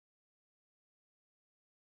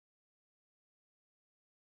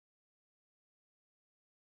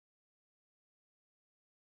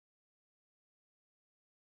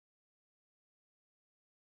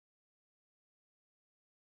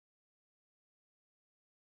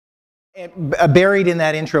Buried in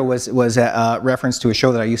that intro was a reference to a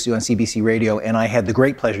show that I used to do on CBC Radio, and I had the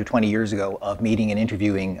great pleasure 20 years ago of meeting and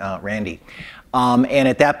interviewing Randy. And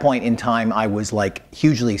at that point in time, I was like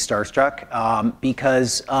hugely starstruck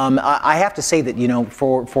because I have to say that, you know,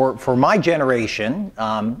 for my generation,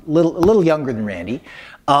 a little younger than Randy,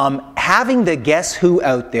 having the Guess Who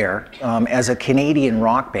out there as a Canadian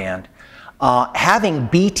rock band, having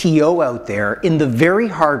BTO out there in the very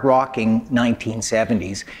hard-rocking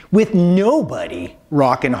 1970s with nobody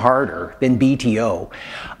rocking harder than BTO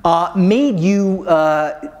made you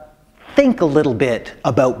think a little bit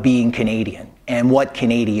about being Canadian and what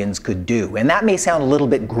Canadians could do. And that may sound a little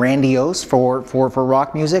bit grandiose for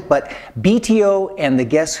rock music, but BTO and the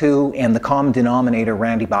Guess Who and the common denominator,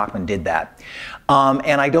 Randy Bachman, did that.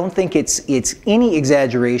 And I don't think it's any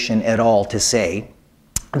exaggeration at all to say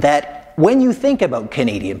that when you think about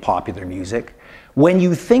Canadian popular music, when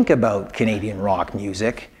you think about Canadian rock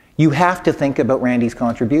music, you have to think about Randy's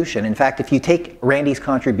contribution. In fact, if you take Randy's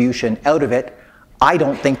contribution out of it, I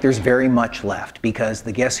don't think there's very much left, because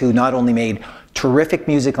the Guess Who not only made terrific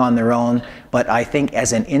music on their own, but I think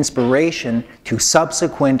as an inspiration to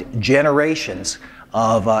subsequent generations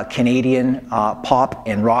of Canadian pop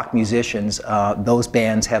and rock musicians, those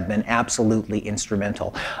bands have been absolutely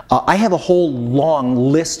instrumental. I have a whole long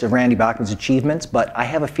list of Randy Bachman's achievements, but I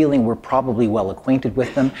have a feeling we're probably well acquainted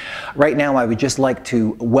with them. Right now, I would just like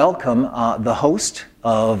to welcome the host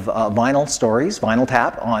of Vinyl Stories, Vinyl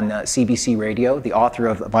Tap on CBC Radio, the author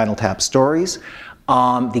of Vinyl Tap Stories,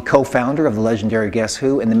 the co-founder of the legendary Guess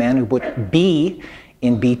Who, and the man who put B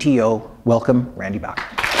in BTO. Welcome, Randy Bachman.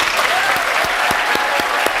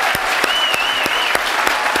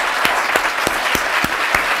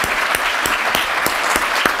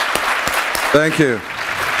 Thank you.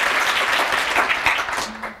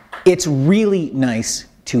 It's really nice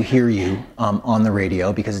to hear you on the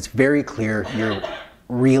radio, because it's very clear you're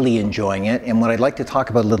really enjoying it. And what I'd like to talk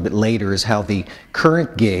about a little bit later is how the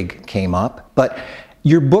current gig came up. But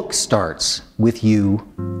your book starts with you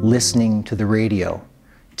listening to the radio.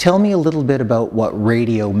 Tell me a little bit about what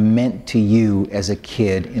radio meant to you as a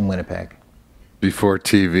kid in Winnipeg. Before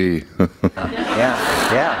TV.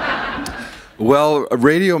 Yeah. Well,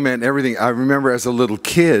 radio meant everything. I remember as a little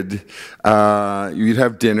kid, you'd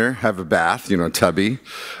have dinner, have a bath, you know, tubby,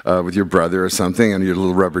 with your brother or something, and your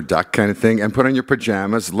little rubber duck kind of thing, and put on your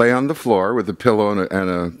pajamas, lay on the floor with a pillow and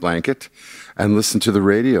a blanket, and listen to the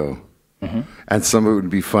radio. Mm-hmm. And some of it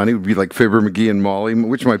would be funny. It would be like Fibber McGee and Molly,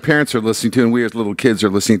 which my parents are listening to, and we as little kids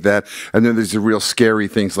are listening to that. And then there's the real scary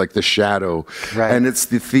things like The Shadow. Right. And it's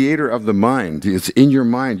the theater of the mind. It's in your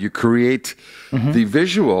mind. You create the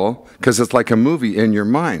visual, because it's like a movie in your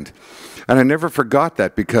mind. And I never forgot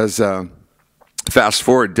that, because fast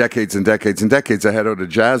forward decades and decades and decades, I had out a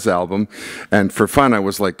jazz album, and for fun I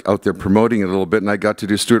was like out there promoting it a little bit, and I got to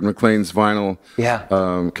do Stuart McLean's Vinyl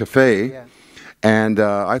Cafe. Yeah. And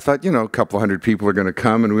I thought, you know, a couple hundred people are going to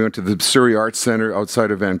come, and we went to the Surrey Arts Centre outside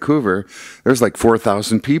of Vancouver. There's like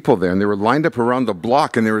 4,000 people there, and they were lined up around the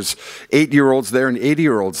block, and there was 8-year-olds there and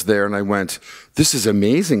 80-year-olds there, and I went, this is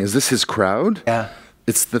amazing. Is this his crowd? Yeah.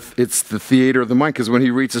 It's the theater of the mind, because when he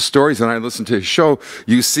reads the stories and I listen to his show,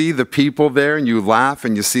 you see the people there and you laugh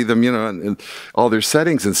and you see them, you know, in all their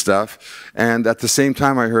settings and stuff. And at the same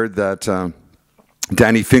time, I heard that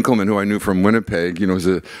Danny Finkelman, who I knew from Winnipeg, you know, was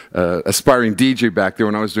an aspiring DJ back there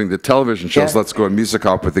when I was doing the television shows, Let's Go and Music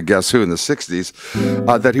Hop with the Guess Who in the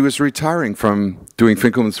 60s, that he was retiring from doing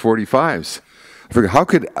Finkelman's 45s. I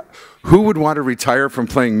figured, who would want to retire from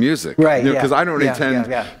playing music? Right, because I don't intend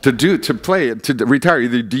to retire.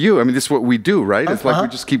 Either do you. I mean, this is what we do, right? It's like we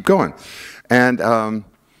just keep going. And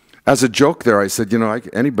as a joke there, I said, you know,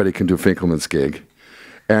 anybody can do Finkelman's gig.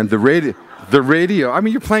 And the radio, I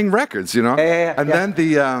mean, you're playing records, you know? And then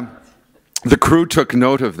the crew took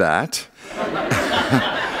note of that.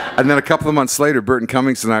 And then a couple of months later, Burton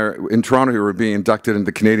Cummings and I are in Toronto, who were being inducted into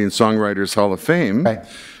the Canadian Songwriters Hall of Fame. Right.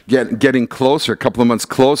 Getting closer, a couple of months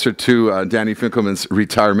closer to Danny Finkelman's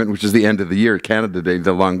retirement, which is the end of the year, Canada Day,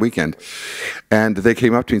 the long weekend. And they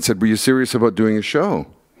came up to me and said, were you serious about doing a show?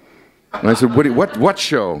 And I said, what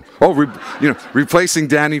show? Oh, you know, replacing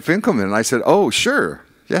Danny Finkelman. And I said, oh, sure.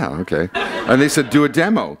 Yeah, okay. And they said, do a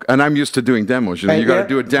demo. And I'm used to doing demos. You know, you got to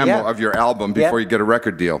do a demo of your album before you get a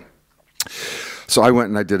record deal. So I went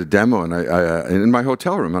and I did a demo, and in my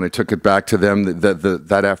hotel room, and I took it back to them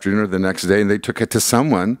that afternoon or the next day, and they took it to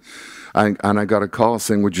someone, and I got a call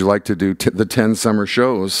saying, would you like to do the 10 summer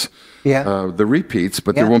shows, the repeats,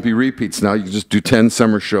 but there won't be repeats now. You can just do 10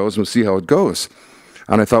 summer shows, and we'll see how it goes.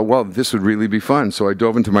 And I thought, well, this would really be fun. So I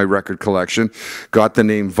dove into my record collection, got the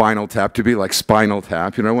name Vinyl Tap to be like Spinal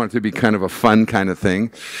Tap. You know, I wanted it to be kind of a fun kind of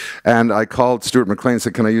thing. And I called Stuart McLean and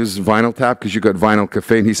said, can I use Vinyl Tap because you got Vinyl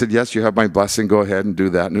Cafe? And he said, yes, you have my blessing. Go ahead and do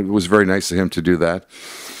that. And it was very nice of him to do that.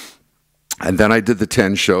 And then I did the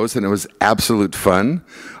 10 shows, and it was absolute fun.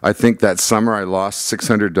 I think that summer I lost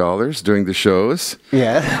 $600 doing the shows.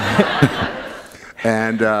 Yeah.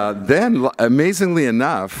 And then, amazingly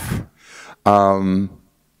enough,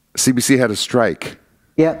 CBC had a strike.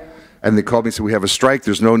 Yep. And they called me and said, we have a strike,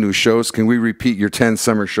 there's no new shows, can we repeat your 10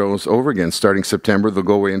 summer shows over again, starting September, they'll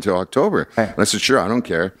go away until October. Right. And I said, sure, I don't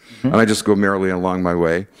care. And I just go merrily along my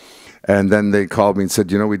way. And then they called me and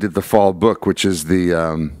said, you know, we did the fall book, which is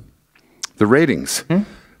the ratings.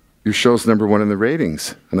 Your show's #1 in the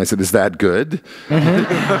ratings. And I said, is that good?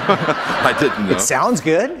 I didn't know. It sounds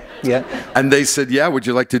good. Yeah. And they said, yeah, would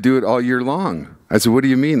you like to do it all year long? I said, what do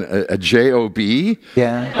you mean, a J-O-B?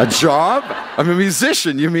 Yeah. A job? I'm a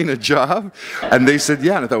musician, you mean a job? And they said,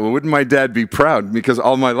 yeah. And I thought, well, wouldn't my dad be proud? Because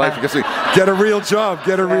all my life, he kept saying, get a real job,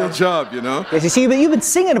 get a real job, you know? Yes, you see, but you've been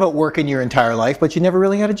singing about working your entire life, but you never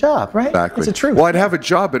really had a job, right? Exactly. That's the truth. Well, I'd have a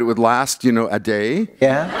job, but it would last, you know, a day.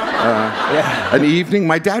 Yeah. An evening.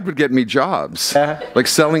 My dad would get me jobs, like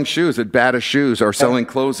selling shoes at Bata Shoes or selling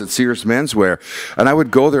clothes at Sears Menswear. And I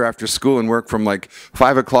would go there after school and work from like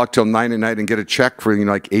 5 o'clock till 9 at night and get a check for, you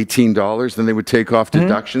know, like $18. Then they would take off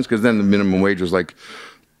deductions because then the minimum wage was like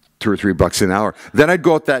 $2 or $3 an hour. Then I'd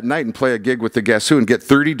go out that night and play a gig with the Guess Who and get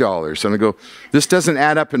 $30. And I go, this doesn't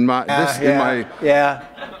add up in my,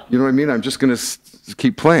 you know what I mean? I'm just going to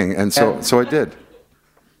keep playing. And so I did.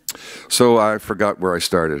 So I forgot where I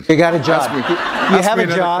started. You got a job. You have a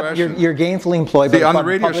job. You're gainfully employed. See, on the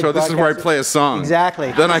radio show, this is where I play a song.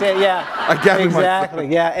 Exactly. Then I gather exactly.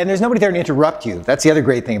 Yeah, and there's nobody there to interrupt you. That's the other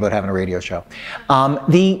great thing about having a radio show.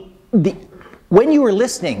 When you were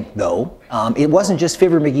listening, though, it wasn't just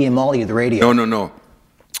Fibber, McGee, and Molly at the radio. No.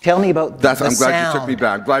 Tell me about the I'm glad sound. you took me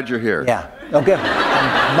back. I'm glad you're here. Yeah. Okay.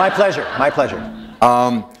 My pleasure. My pleasure.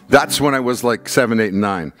 That's when I was like 7, 8, and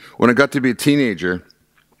 9. When I got to be a teenager,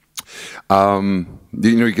 you know,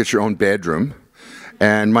 you get your own bedroom,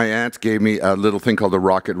 and my aunt gave me a little thing called a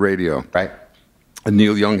rocket radio. Right. And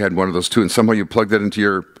Neil Young had one of those too, and somehow you plugged it into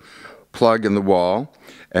your plug in the wall,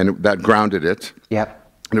 and that grounded it. Yep.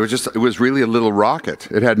 And it was really a little rocket.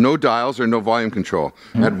 It had no dials or no volume control.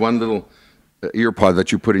 It had one little ear pod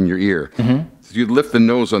that you put in your ear. So you'd lift the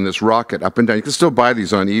nose on this rocket up and down. You can still buy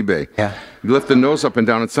these on eBay. Yeah. You lift the nose up and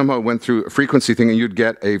down, and somehow it went through a frequency thing, and you'd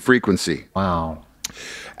get a frequency. Wow.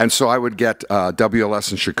 And so I would get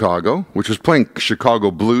WLS in Chicago, which was playing Chicago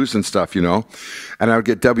blues and stuff, you know. And I would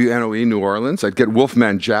get WNOE New Orleans. I'd get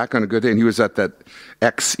Wolfman Jack on a good day, and he was at that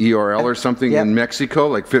XERL or something in Mexico,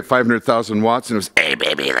 like 500,000 watts, and it was, hey,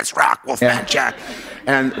 baby, let's rock, Wolfman Jack.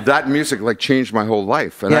 And that music, like, changed my whole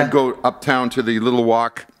life. And I'd go uptown to the Little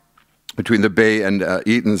Walk between the Bay and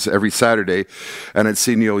Eaton's every Saturday, and I'd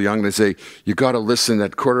see Neil Young, and they'd say, you got to listen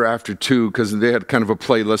at 2:45, because they had kind of a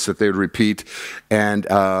playlist that they would repeat, and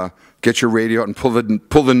get your radio out and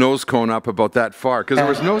pull the nose cone up about that far, because there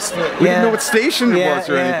was no, we didn't know what station it was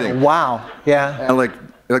or anything. Wow. Yeah. And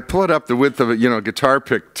like pull it up the width of a, you know, guitar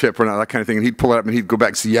pick tip or that kind of thing, and he'd pull it up and he'd go back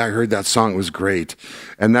and say, yeah, I heard that song, it was great.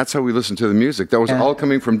 And that's how we listened to the music. That was all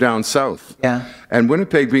coming from down south. Yeah. And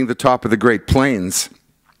Winnipeg being the top of the Great Plains,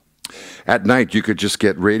 at night, you could just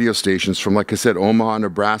get radio stations from, like I said, Omaha,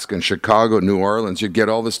 Nebraska, and Chicago, New Orleans. You'd get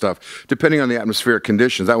all this stuff, depending on the atmospheric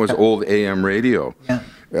conditions. That was old AM radio.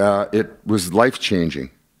 Yeah. It was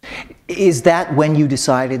life-changing. Is that when you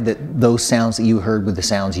decided that those sounds that you heard were the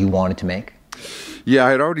sounds you wanted to make? Yeah,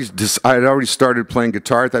 I had already started playing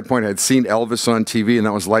guitar at that point. I had seen Elvis on TV, and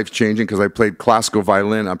that was life-changing because I played classical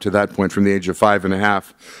violin up to that point from the age of 5 and a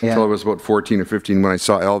half until I was about 14 or 15 when I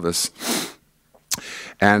saw Elvis.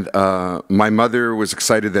 And my mother was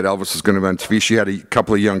excited that Elvis was going to be on TV. She had a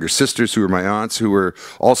couple of younger sisters who were my aunts who were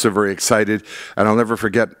also very excited. And I'll never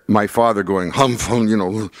forget my father going, hum, you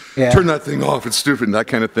know, turn that thing off, it's stupid, and that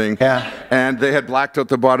kind of thing. Yeah. And they had blacked out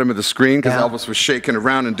the bottom of the screen because Elvis was shaking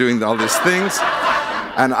around and doing all these things.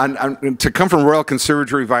 And to come from Royal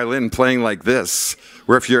Conservatory violin playing like this,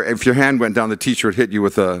 where if your hand went down, the teacher would hit you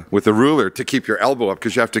with a ruler to keep your elbow up,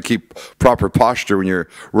 because you have to keep proper posture when you're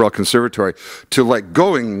Royal Conservatory, to like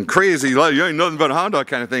going crazy, like you ain't nothing but a hound dog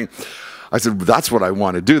kind of thing. I said, that's what I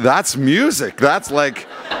want to do. That's music. That's like,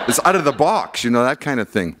 it's out of the box, you know, that kind of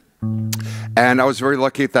thing. And I was very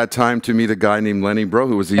lucky at that time to meet a guy named Lenny Bro,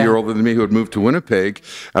 who was a year older than me, who had moved to Winnipeg.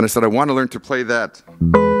 And I said, I want to learn to play that,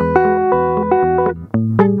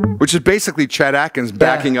 which is basically Chet Atkins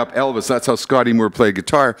backing up Elvis. That's how Scotty Moore played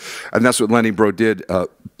guitar, and that's what Lenny Bro did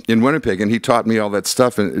in Winnipeg, and he taught me all that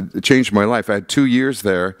stuff, and it changed my life. I had 2 years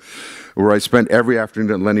there where I spent every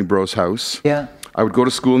afternoon at Lenny Bro's house. Yeah. I would go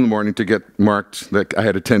to school in the morning to get marked that I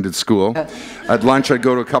had attended school. Yeah. At lunch, I'd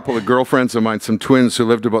go to a couple of girlfriends of mine, some twins who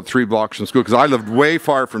lived about 3 blocks from school, because I lived way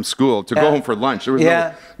far from school, to go home for lunch. There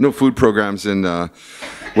was no food programs in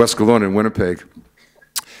West Kelowna in Winnipeg.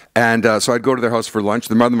 And so I'd go to their house for lunch.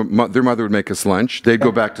 Their mother would make us lunch. They'd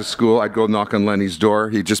go back to school. I'd go knock on Lenny's door.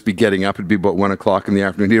 He'd just be getting up. It'd be about 1 o'clock in the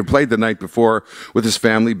afternoon. He had played the night before with his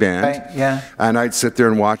family band. Right, yeah. And I'd sit there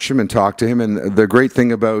and watch him and talk to him. And the great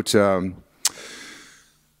thing about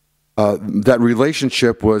that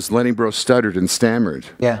relationship was Lenny Bro stuttered and stammered.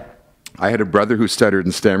 Yeah. I had a brother who stuttered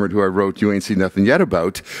and stammered, who I wrote You Ain't Seen Nothing Yet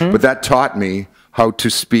about, but that taught me how to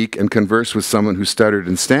speak and converse with someone who stuttered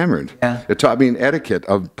and stammered. Yeah. It taught me an etiquette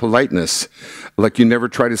of politeness. Like, you never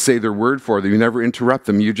try to say their word for them. You never interrupt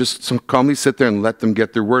them. You just calmly sit there and let them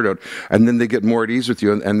get their word out. And then they get more at ease with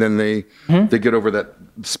you, and then they get over that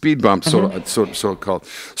speed bump, so called.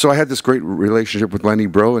 So I had this great relationship with Lenny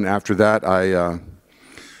Bro, and after that,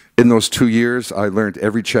 in those 2 years, I learned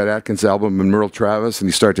every Chet Atkins album and Merle Travis, and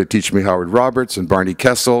he started to teach me Howard Roberts and Barney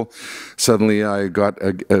Kessel. Suddenly, I got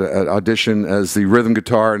an audition as the rhythm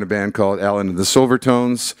guitar in a band called Alan and the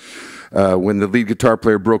Silvertones. When the lead guitar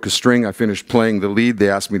player broke a string, I finished playing the lead. They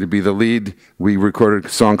asked me to be the lead. We recorded a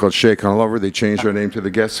song called Shake on a Lover. They changed our name to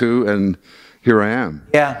the Guess Who, and here I am.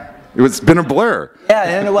 Yeah. It's been a blur.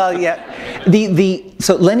 Yeah, well, yeah.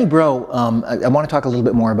 So Lenny Bro, I want to talk a little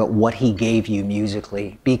bit more about what he gave you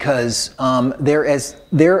musically, because the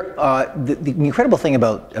incredible thing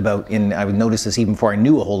about I would notice this even before I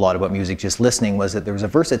knew a whole lot about music, just listening, was that there was a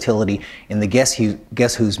versatility in the Guess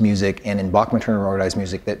Who's music and in Bachman Turner Rorty's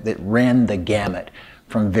music that ran the gamut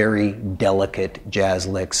from very delicate jazz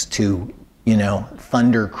licks to,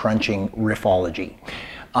 thunder crunching riffology.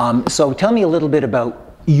 So tell me a little bit about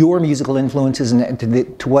your musical influences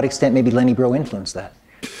and to what extent maybe Lenny Bro influenced that.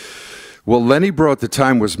 Well, Lenny Bro at the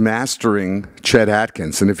time was mastering Chet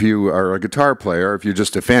Atkins, and if you are a guitar player, if you're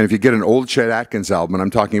just a fan, if you get an old Chet Atkins album, and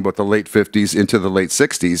I'm talking about the late 50s into the late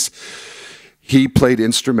 60s, he played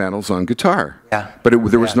instrumentals on guitar. Yeah. But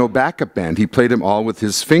there was no backup band. He played them all with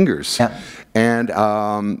his fingers. Yeah. And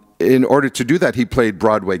in order to do that, he played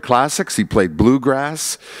Broadway classics, he played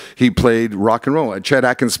bluegrass, he played rock and roll. Chet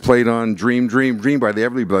Atkins played on Dream, Dream, Dream by the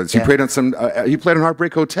Everly Brothers. He played on he played on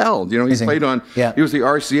Heartbreak Hotel. He played on, he was the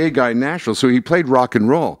RCA guy in Nashville, so he played rock and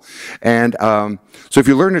roll. And so if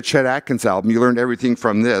you learn a Chet Atkins album, you learn everything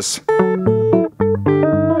from this,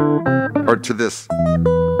 or to this.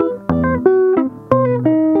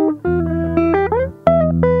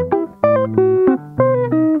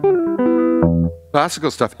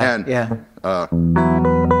 Classical stuff, and and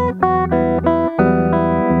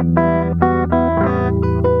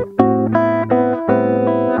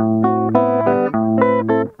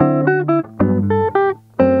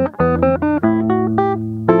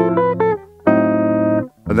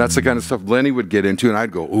that's the kind of stuff Lenny would get into, and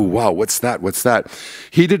I'd go, "Ooh, wow, what's that? What's that?"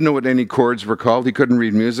 He didn't know what any chords were called. He couldn't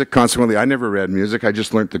read music. Consequently, I never read music. I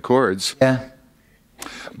just learned the chords. Yeah.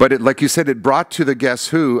 But like you said, it brought to the Guess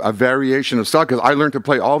Who a variation of style, because I learned to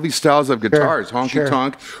play all these styles of guitars,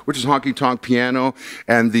 honky-tonk, which is honky-tonk piano,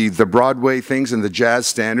 and the Broadway things and the jazz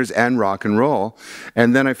standards and rock and roll.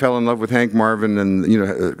 And then I fell in love with Hank Marvin and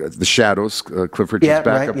the Shadows, Cliff Richard's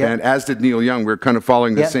backup band, as did Neil Young. We were kind of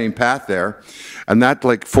following the same path there. And that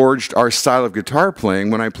like forged our style of guitar playing.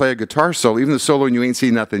 When I play a guitar solo, even the solo in You Ain't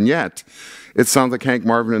Seen Nothing Yet, it sounds like Hank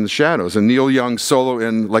Marvin and the Shadows. And Neil Young's solo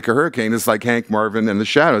in Like a Hurricane is like Hank Marvin and the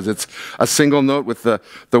Shadows. It's a single note with the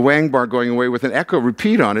wang bar going away with an echo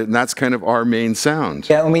repeat on it, and that's kind of our main sound.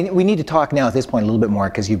 Yeah, I mean, we need to talk now at this point a little bit more,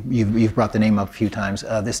 because you've brought the name up a few times.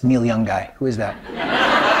 This Neil Young guy, who is that?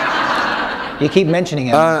 You keep mentioning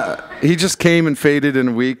him. He just came and faded in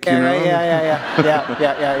a week, you know?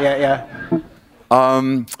 Yeah.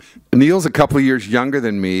 Neil's a couple of years younger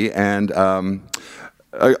than me, and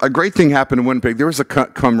a great thing happened in Winnipeg. There was a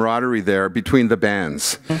camaraderie there between the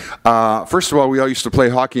bands. First of all, we all used to play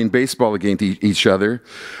hockey and baseball against each other,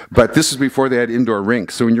 but this was before they had indoor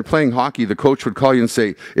rinks. So when you're playing hockey, the coach would call you and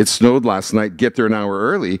say, "It snowed last night, get there an hour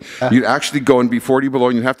early." You'd actually go and be 40 below,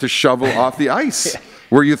 and you'd have to shovel off the ice.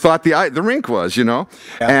 Where you thought the rink was,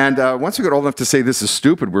 And once we got old enough to say, "This is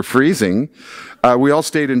stupid, we're freezing," we all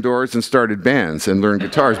stayed indoors and started bands and learned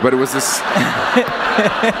guitars. But it was this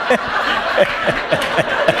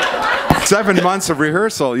 7 months of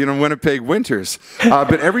rehearsal, Winnipeg winters.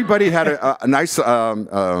 But everybody had a nice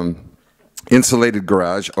insulated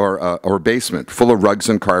garage or basement full of rugs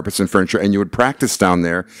and carpets and furniture, and you would practice down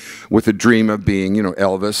there with a dream of being, you know,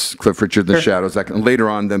 Elvis, Cliff Richard, The Shadows, and later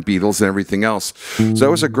on the Beatles and everything else. So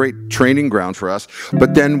that was a great training ground for us.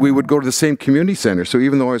 But then we would go to the same community center. So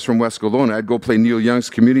even though I was from West Kelowna, I'd go play Neil Young's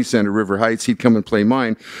community center, River Heights. He'd come and play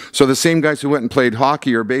mine. So the same guys who went and played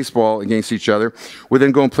hockey or baseball against each other would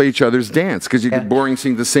then go and play each other's dance, because you get boring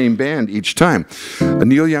seeing the same band each time.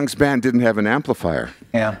 Neil Young's band didn't have an amplifier.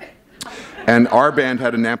 Yeah. And our band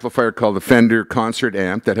had an amplifier called the Fender Concert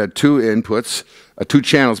Amp that had 2 inputs, 2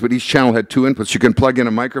 channels, but each channel had 2 inputs. You can plug in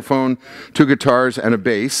a microphone, 2 guitars, and a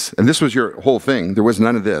bass. And this was your whole thing. There was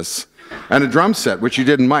none of this. And a drum set, which you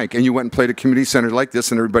didn't mic. And you went and played a community center like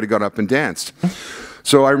this, and everybody got up and danced.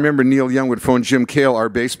 So I remember Neil Young would phone Jim Cale, our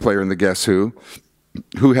bass player in the Guess Who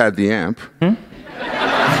had the amp,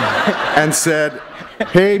 and said,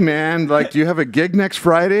 "Hey man, like, do you have a gig next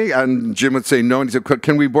Friday?" And Jim would say no, and he said,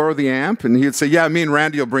 "Can we borrow the amp?" And he'd say, "Yeah, me and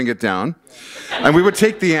Randy will bring it down." And we would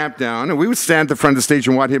take the amp down, and we would stand at the front of the stage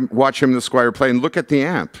and watch him and the Squire play and look at the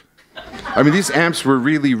amp. I mean, these amps were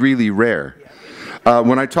really, really rare.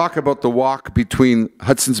 When I talk about the walk between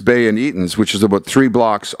Hudson's Bay and Eaton's, which is about 3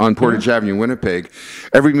 blocks on Portage Avenue, Winnipeg,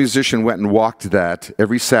 every musician went and walked that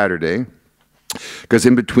every Saturday, because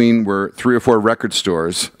in between were 3 or 4 record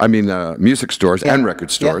stores, music stores and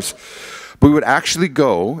record stores. But we would actually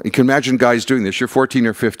go, you can imagine guys doing this, you're 14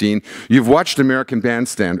 or 15, you've watched American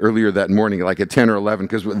Bandstand earlier that morning, like at 10 or 11,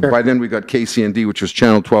 because by then we got KCND, which was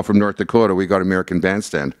Channel 12 from North Dakota, we got American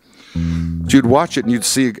Bandstand. So you'd watch it and you'd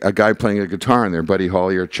see a guy playing a guitar in there, Buddy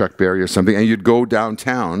Holly or Chuck Berry or something, and you'd go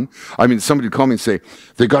downtown. I mean, somebody would call me and say,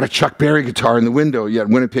 "They got a Chuck Berry guitar in the window, yeah,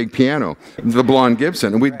 Winnipeg Piano, the Blonde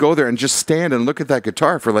Gibson." And we'd go there and just stand and look at that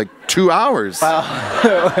guitar for like 2 hours. Wow.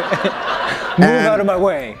 Move out of my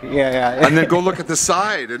way. Yeah. And then go look at the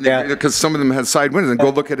side, because some of them had side windows, and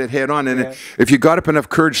go look at it head on. And if you got up enough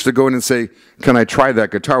courage to go in and say, "Can I try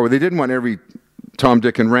that guitar?" Well, they didn't want every Tom,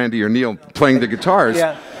 Dick, and Randy or Neil playing the guitars.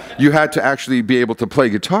 You had to actually be able to play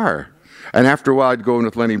guitar. And after a while, I'd go in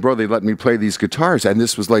with Lenny Bro, they'd let me play these guitars. And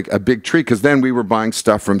this was like a big treat, because then we were buying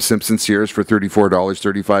stuff from Simpson Sears for $34,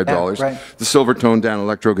 $35. Yeah, right. The Silvertone down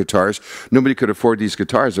electro guitars. Nobody could afford these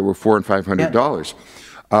guitars that were $400 and $500.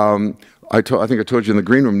 I think I told you in the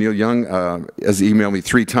green room, Neil Young has emailed me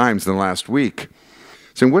 3 times in the last week,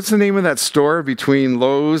 saying, "What's the name of that store between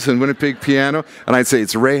Lowe's and Winnipeg Piano?" And I'd say,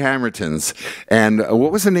 "It's Ray Hamilton's." And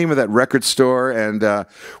what was the name of that record store? And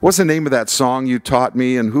what's the name of that song you taught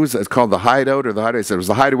me? And it's called The Hideout or The Hideaway? I said, "It was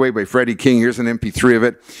The Hideaway by Freddie King. Here's an MP3 of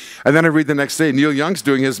it." And then I read the next day, Neil Young's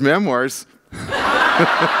doing his memoirs.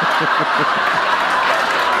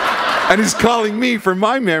 And he's calling me for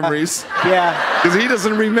my memories. Because he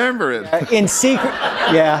doesn't remember it. In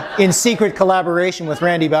secret collaboration with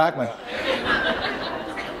Randy Bachman.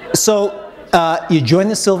 So you join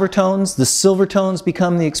the Silvertones. The Silvertones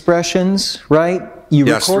become the Expressions, right? You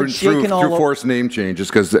record through forced name changes,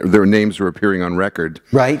 because their names were appearing on record.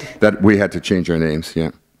 Right. That we had to change our names. Yeah.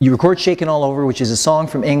 You record "Shakin' All Over," which is a song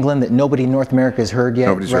from England that nobody in North America has heard yet.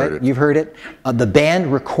 Nobody's heard it. You've heard it. The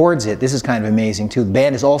band records it. This is kind of amazing too. The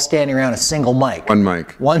band is all standing around a single mic. One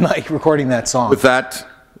mic. One mic recording that song. With that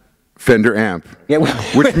Fender amp,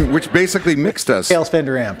 which basically mixed us. Cale's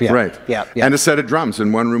Fender amp, yeah. Right. Yeah. And a set of drums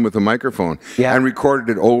in one room with a microphone. Yeah. And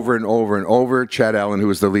recorded it over and over and over. Chad Allen, who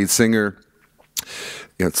was the lead singer,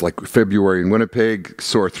 it's like February in Winnipeg,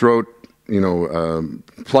 sore throat,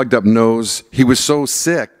 plugged up nose. He was so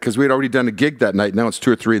sick, because we had already done a gig that night. Now it's 2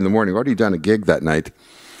 or 3 in the morning. We'd already done a gig that night.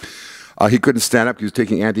 He couldn't stand up. He was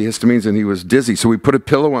taking antihistamines, and he was dizzy. So we put a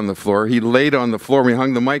pillow on the floor. He laid on the floor. We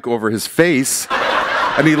hung the mic over his face.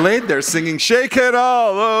 And he laid there singing, "Shake It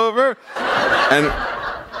All Over." And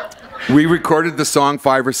we recorded the song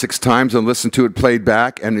 5 or 6 times and listened to it played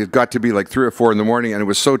back. And it got to be like 3 or 4 in the morning. And it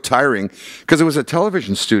was so tiring, because it was a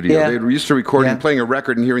television studio. They were used to recording, playing a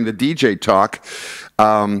record and hearing the DJ talk.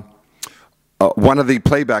 One of the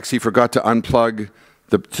playbacks, he forgot to unplug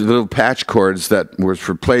the little patch cords that was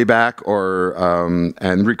for playback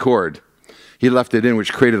and record. He left it in,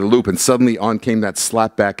 which created a loop, and suddenly on came that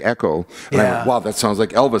slapback echo. And I went, "Wow, that sounds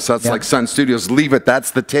like Elvis. That's like Sun Studios. Leave it.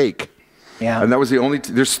 That's the take." Yeah. And that was the only.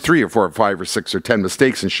 There's 3 or 4 or 5 or 6 or 10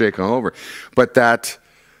 mistakes in "Shakin' All Over," but that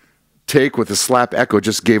take with the slap echo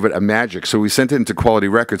just gave it a magic. So we sent it into Quality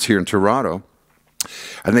Records here in Toronto,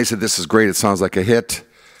 and they said, "This is great. It sounds like a hit.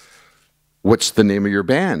 What's the name of your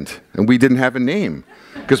band?" And we didn't have a name,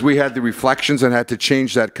 because we had the Reflections and had to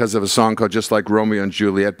change that because of a song called "Just Like Romeo and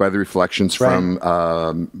Juliet" by the Reflections from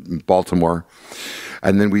Baltimore.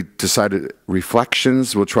 And then we decided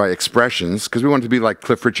reflections, we'll try expressions, because we wanted to be like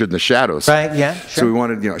Cliff Richard in the Shadows. Right, yeah, sure. So we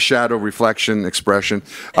wanted, you know, shadow, reflection, expression.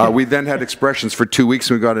 We then had expressions for 2 weeks,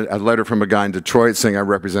 and we got a letter from a guy in Detroit saying, I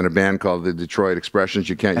represent a band called the Detroit Expressions,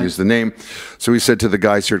 you can't use the name. So we said to the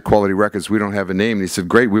guys here at Quality Records, we don't have a name. And he said,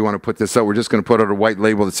 great, we want to put this out. We're just going to put out a white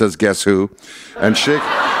label that says Guess Who, and shaking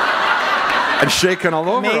all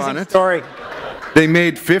over Amazing on it. Story. They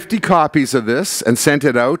made 50 copies of this and sent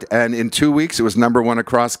it out, and in 2 weeks it was #1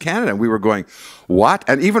 across Canada. And we were going, what?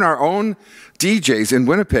 And even our own DJs in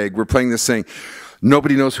Winnipeg were playing this saying,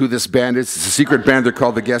 nobody knows who this band is. It's a secret band. They're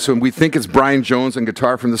called the Guess Who, and we think it's Brian Jones on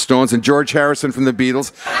guitar from the Stones and George Harrison from the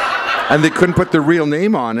Beatles. And they couldn't put their real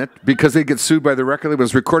name on it because they'd get sued by the record label. It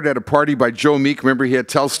was recorded at a party by Joe Meek. Remember, he had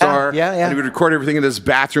Telstar. Yeah. And he would record everything in his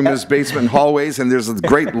bathroom, in his basement, and hallways. And there's a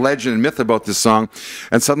great legend and myth about this song.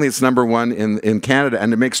 And suddenly it's #1 in Canada,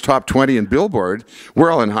 and it makes top 20 in Billboard.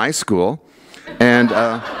 We're all in high school. And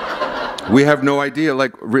we have no idea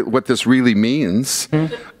what this really means,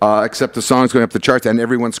 except the song's going up the charts, and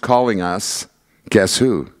everyone's calling us Guess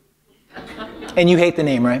Who. And you hate the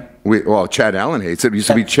name, right? Well, Chad Allen hates it. It used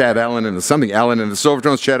to be Chad Allen and the something. Allen and the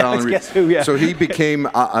Silvertones, Chad Allen. Guess Who, yeah. So he became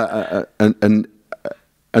a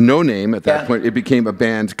no-name at that point. It became a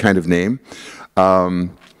band kind of name.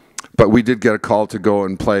 But we did get a call to go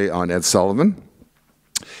and play on Ed Sullivan.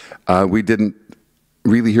 We didn't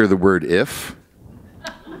really hear the word if.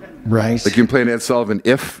 Right. Like you can play an Ed Sullivan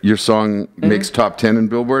if your song makes top 10 in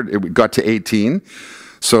Billboard. It got to 18.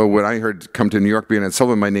 So when I heard come to New York being Ed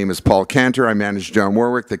Sullivan, my name is Paul Cantor. I managed John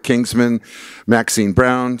Warwick, the Kingsmen, Maxine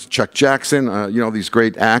Brown, Chuck Jackson, you know, these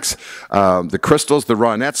great acts. The Crystals, the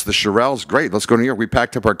Ronettes, the Shirelles. Great, let's go to New York. We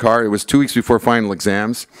packed up our car. It was 2 weeks before final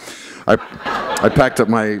exams. I packed up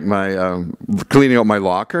cleaning out my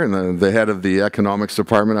locker, and the head of the economics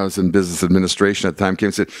department, I was in business administration at the time, came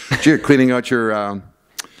and said, gee, you're cleaning out your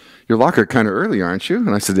locker kind of early, aren't you?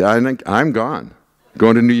 And I said, I'm gone.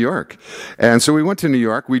 Going to New York. And so we went to New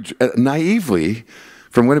York. We naively,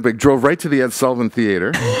 from Winnipeg, drove right to the Ed Sullivan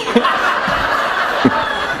Theater.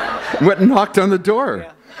 Went and knocked on the door.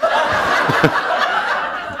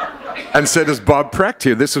 And said, is Bob Precht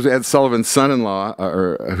here? This was Ed Sullivan's son-in-law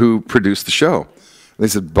who produced the show. They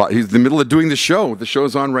said, he's in the middle of doing the show. The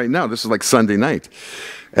show's on right now. This is like Sunday night.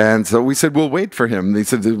 And so we said, we'll wait for him. And he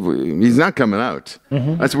said, he's not coming out.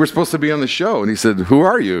 I said, we're supposed to be on the show. And he said, who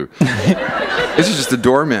are you? This is just a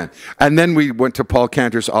doorman. And then we went to Paul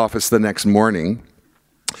Cantor's office the next morning.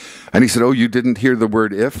 And he said, oh, you didn't hear the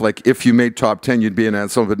word if? Like, if you made top 10, you'd be an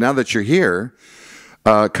Ed Sullivan. But now that you're here,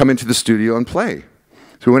 come into the studio and play.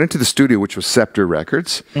 So we went into the studio, which was Scepter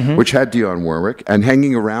Records, which had Dionne Warwick, and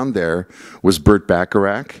hanging around there was Burt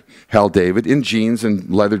Bacharach, Hal David, in jeans and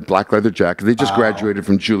black leather jacket. They just graduated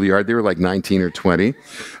from Juilliard. They were like 19 or 20.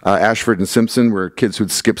 Ashford and Simpson were kids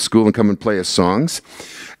who'd skip school and come and play us songs.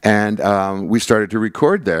 And we started to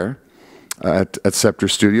record there. At Scepter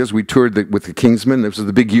Studios. We toured with the Kingsmen. This was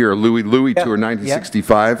the big year, Louie tour,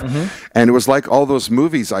 1965. And it was like all those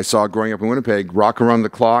movies I saw growing up in Winnipeg, Rock Around the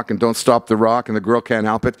Clock and Don't Stop the Rock and The Girl Can't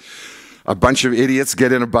Help It. A bunch of idiots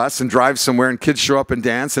get in a bus and drive somewhere, and kids show up and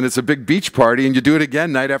dance, and it's a big beach party, and you do it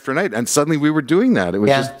again night after night. And suddenly we were doing that. It was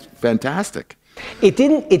just fantastic. It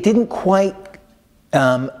didn't quite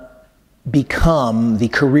become the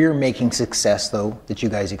career-making success, though, that you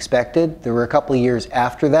guys expected. There were a couple of years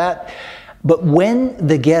after that. But when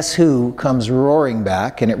the Guess Who comes roaring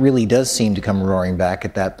back, and it really does seem to come roaring back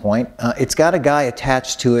at that point, it's got a guy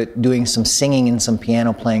attached to it doing some singing and some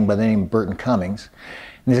piano playing by the name of Burton Cummings.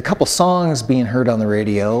 And there's a couple songs being heard on the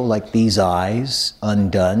radio, like These Eyes,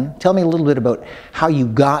 Undone. Tell me a little bit about how you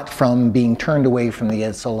got from being turned away from the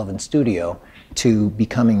Ed Sullivan studio to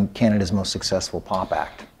becoming Canada's most successful pop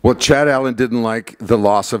act. Well, Chad Allen didn't like the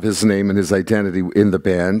loss of his name and his identity in the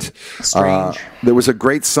band. Strange. There was a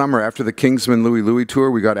great summer after the Kingsmen Louie tour.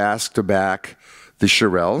 We got asked to back the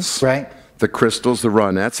Shirelles, the Crystals, the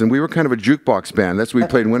Ronettes, and we were kind of a jukebox band. That's what we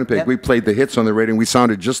played in Winnipeg. We played the hits on the radio, and we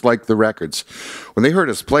sounded just like the records. When they heard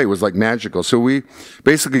us play, it was like magical. So we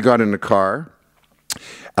basically got in a car,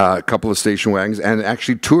 a couple of station wagons, and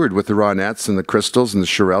actually toured with the Ronettes and the Crystals and the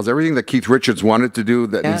Shirelles. Everything that Keith Richards wanted to do,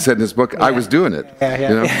 that he said in his book, I was doing it.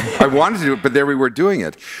 You know? I wanted to do it, but there we were doing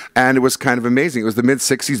it. And it was kind of amazing. It was the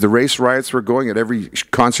mid-'60s. The race riots were going. At every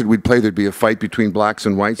concert we'd play, there'd be a fight between blacks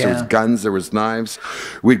and whites. There was guns, there was knives.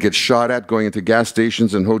 We'd get shot at going into gas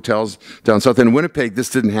stations and hotels down south. In Winnipeg, this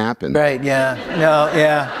didn't happen. You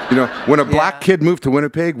know, when a black kid moved to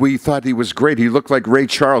Winnipeg, we thought he was great. He looked like Ray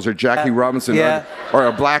Charles or Jackie Robinson or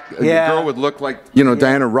a black girl would look like, you know,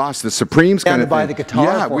 Diana Ross, the Supremes kind of thing. the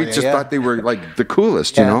guitar we just thought they were like the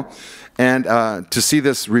coolest, you know. And to see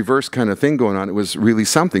this reverse kind of thing going on, it was really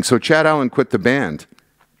something. So Chad Allen quit the band.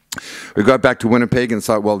 We got back to Winnipeg and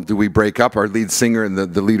thought, well, do we break up? Our lead singer and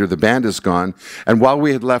the leader of the band is gone. And while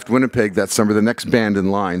we had left Winnipeg that summer, the next band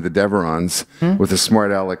in line, the Deverons, with a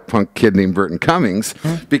smart aleck punk kid named Burton Cummings,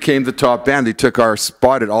 became the top band. They took our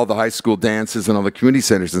spot at all the high school dances and all the community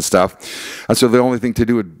centers and stuff. And so the only thing to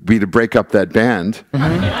do would be to break up that band.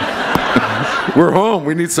 We're home.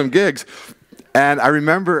 We need some gigs. And I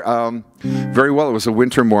remember very well, it was a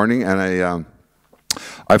winter morning, and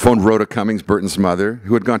I phoned Rhoda Cummings, Burton's mother,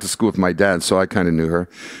 who had gone to school with my dad, so I kind of knew her.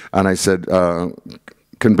 And I said,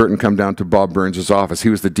 can Burton come down to Bob Burns' office? He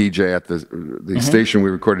was the DJ at the station we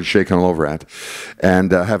recorded Shakin' All Over at,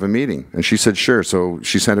 and have a meeting. And she said, sure. So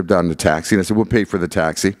she sent him down in a taxi, and I said, we'll pay for the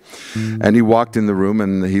taxi. And he walked in the room,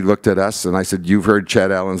 and he looked at us, and I said, you've heard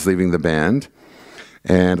Chad Allen's leaving the band,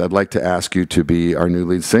 and I'd like to ask you to be our new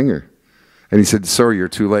lead singer. And he said, sorry, you're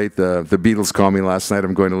too late. The Beatles called me last night.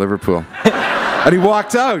 I'm going to Liverpool. And he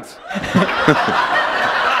walked out.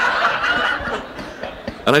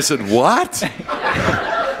 And I said, what?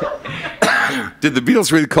 Did the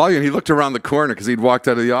Beatles really call you? And he looked around the corner because he'd walked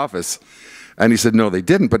out of the office. And he said, no, they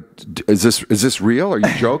didn't. But is this real? Are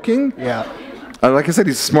you joking? Yeah. Like I said,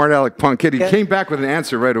 he's a smart aleck punk kid. He came back with an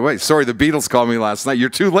answer right away. Sorry, the Beatles called me last night. You're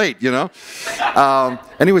too late, you know?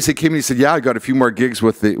 Anyways, he came and he said, yeah, I got a few more gigs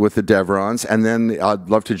with the Deverons, and then I'd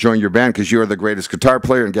love to join your band because you're the greatest guitar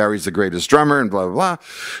player and Gary's the greatest drummer and blah, blah, blah.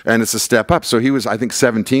 And it's a step up. So he was, I think,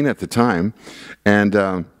 17 at the time.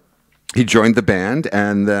 And he joined the band,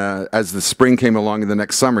 and as the spring came along in the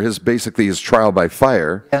next summer, basically his trial by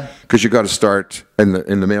fire, because you got to start in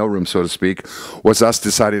the mailroom, so to speak, was us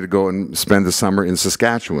deciding to go and spend the summer in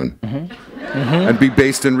Saskatchewan and be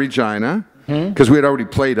based in Regina, because we had already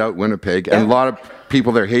played out Winnipeg, and a lot of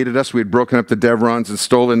people there hated us. We had broken up the Deverons and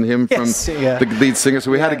stolen him from the lead singer, so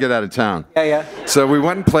we had to get out of town. So we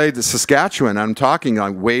went and played the Saskatchewan. I'm talking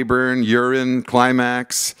like Weyburn, Huron,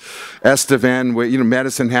 Climax, Estevan, you know,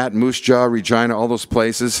 Medicine Hat, Moose Jaw, Regina, all those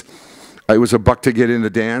places. It was $1 to get in the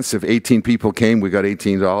dance. If 18 people came, we got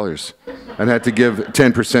 $18. And had to give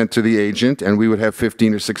 10% to the agent, and we would have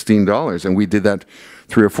 $15 or $16. And we did that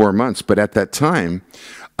 3 or 4 months. But at that time,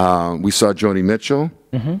 we saw Joni Mitchell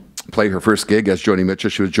play her first gig as Joni Mitchell.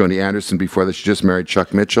 She was Joni Anderson before that. She just married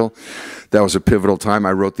Chuck Mitchell. That was a pivotal time.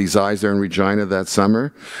 I wrote These Eyes there in Regina that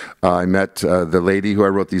summer. I met the lady who I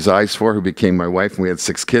wrote These Eyes for, who became my wife, and we had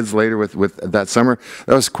 6 kids later with that summer.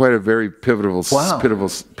 That was quite a very pivotal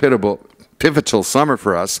summer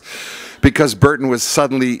for us, because Burton was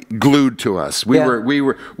suddenly glued to us.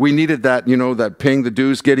 We needed that, you know, that paying the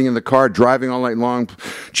dues, getting in the car, driving all night long,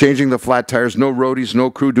 changing the flat tires, no roadies,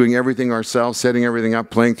 no crew, doing everything ourselves, setting everything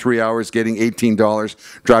up, playing 3 hours, getting $18,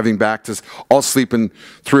 driving back to all sleep in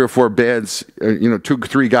 3 or 4 beds, you know, 2 or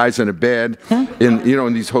 3 guys in a bed,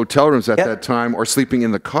 in these hotel rooms at that time, or sleeping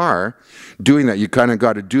in the car. Doing that, you kind of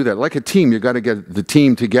got to do that like a team. You got to get the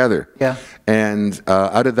team together. And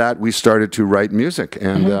out of that, we started to write music,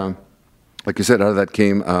 and like you said, out of that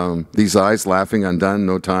came These Eyes, Laughing, Undone,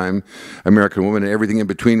 No Time, American Woman, and everything in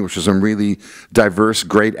between, which was some really diverse,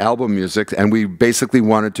 great album music. And we basically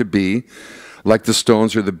wanted to be like the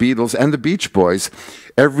Stones or the Beatles and the Beach Boys.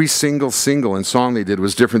 Every single and song they did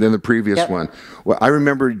was different than the previous one. Well, I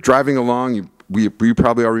remember driving along. You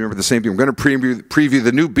probably all remember the same thing. We're going to preview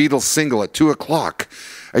the new Beatles single at 2 o'clock.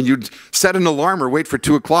 And you'd set an alarm or wait for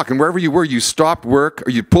 2 o'clock, and wherever you were, you stopped work,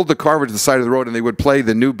 or you pulled the car over to the side of the road, and they would play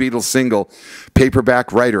the new Beatles single,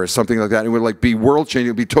 Paperback Writer, or something like that. And it would like be world-changing.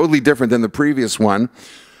 It would be totally different than the previous one,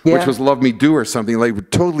 which was Love Me Do or something. Like, it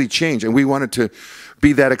would totally change, and we wanted to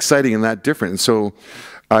be that exciting and that different. And so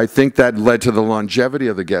I think that led to the longevity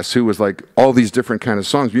of the Guess Who, was like all these different kind of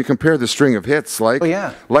songs. You compare the string of hits, like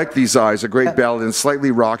These Eyes, a great ballad, and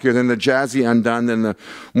slightly rockier, then the jazzy Undone, then the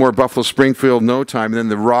more Buffalo Springfield No Time, and then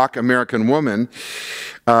the rock American Woman.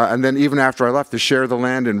 And then even after I left, the Share the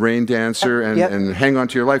Land and Rain Dancer and Hang On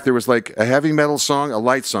to Your Life, there was like a heavy metal song, a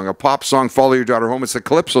light song, a pop song, Follow Your Daughter Home. It's a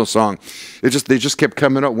calypso song. They just kept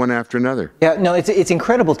coming out one after another. Yeah, no, it's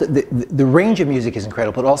incredible. The range of music is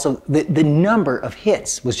incredible, but also the number of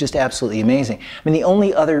hits was just absolutely amazing. I mean, the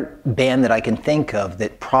only other band that I can think of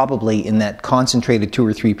that probably in that concentrated 2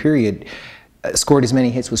 or 3 period scored as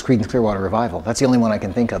many hits was Creedence Clearwater Revival. That's the only one I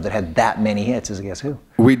can think of that had that many hits as a Guess Who.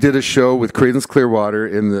 We did a show with Creedence Clearwater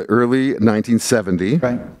in the early 1970.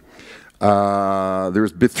 Right. There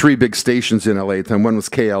was 3 big stations in LA at the time. One was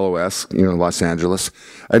KLOS, you know, Los Angeles.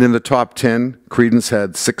 And in the top 10, Creedence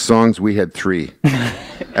had 6 songs, we had 3.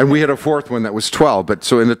 And we had a 4th one that was 12. But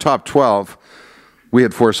so in the top 12, We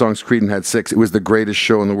had 4 songs, Creedon had 6. It was the greatest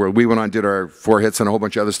show in the world. We went on, did our 4 hits and a whole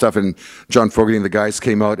bunch of other stuff, and John Fogerty and the guys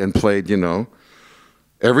came out and played, you know,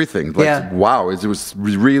 everything. Like, Yeah. wow, it was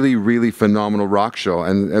really, really phenomenal rock show.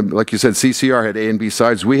 And like you said, CCR had A and B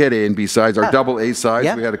sides. We had A and B sides. Our double A sides,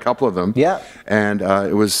 Yeah. we had a couple of them. Yeah. And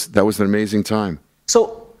that was an amazing time.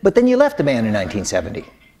 So, but then you left the band in 1970,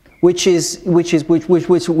 which was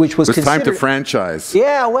It was time to franchise.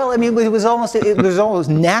 Yeah, well, I mean, it was almost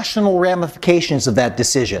national ramifications of that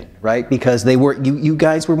decision, right? Because they were you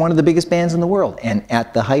guys were one of the biggest bands in the world, and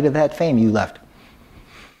at the height of that fame, you left.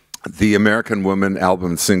 The American Woman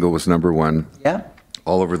album single was #1. Yeah.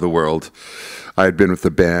 All over the world. I had been with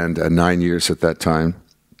the band 9 years at that time,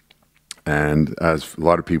 and as a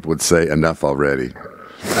lot of people would say, enough already.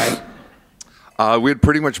 Right. We had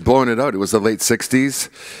pretty much blown it out. It was the late 60s.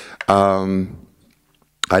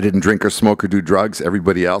 I didn't drink or smoke or do drugs.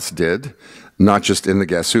 Everybody else did. Not just in the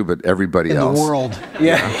Guess Who, but everybody else. In the world.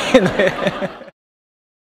 Yeah.